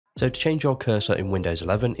So to change your cursor in Windows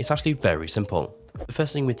 11, it's actually very simple. The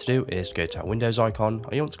first thing we need to do is go to our Windows icon,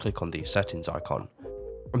 and you want to click on the settings icon.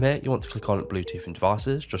 From here, you want to click on Bluetooth and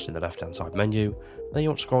devices, just in the left hand side menu. Then you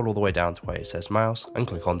want to scroll all the way down to where it says mouse and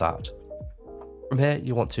click on that. From here,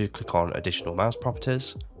 you want to click on additional mouse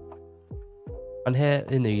properties. And here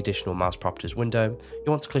in the additional mouse properties window,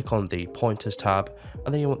 you want to click on the pointers tab,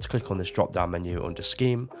 and then you want to click on this drop down menu under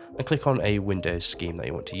scheme and click on a Windows scheme that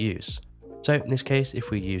you want to use. So in this case, if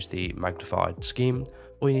we use the magnified scheme,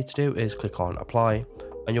 all you need to do is click on apply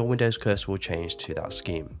and your Windows cursor will change to that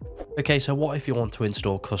scheme. Okay, so what if you want to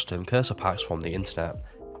install custom cursor packs from the internet?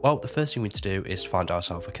 Well, the first thing we need to do is find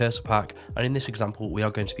ourselves a cursor pack, and in this example we are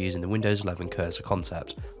going to be using the Windows 11 cursor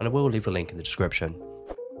concept, and I will leave a link in the description.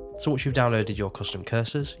 So once you've downloaded your custom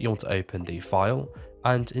cursors, you want to open the file,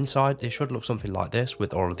 and inside it should look something like this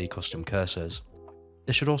with all of the custom cursors.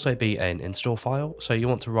 There should also be an install file, so you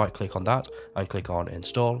want to right click on that and click on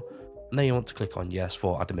install, and then you want to click on yes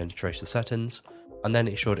for administration settings, and then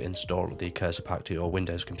it should install the cursor pack to your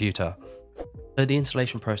Windows computer. So the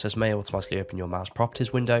installation process may automatically open your mouse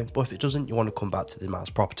properties window, but if it doesn't, you want to come back to the mouse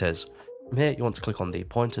properties. From here, you want to click on the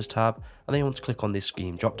pointers tab, and then you want to click on the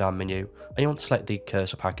scheme drop down menu, and you want to select the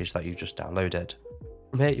cursor package that you just downloaded.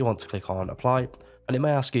 From here, you want to click on apply, and it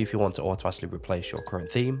may ask you if you want to automatically replace your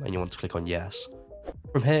current theme, and you want to click on yes.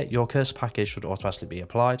 From here, your cursor package should automatically be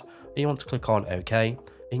applied, and you want to click on OK. You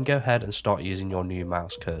can go ahead and start using your new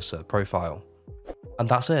mouse cursor profile. And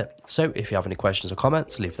that's it. So if you have any questions or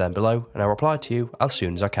comments, leave them below and I'll reply to you as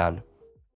soon as I can.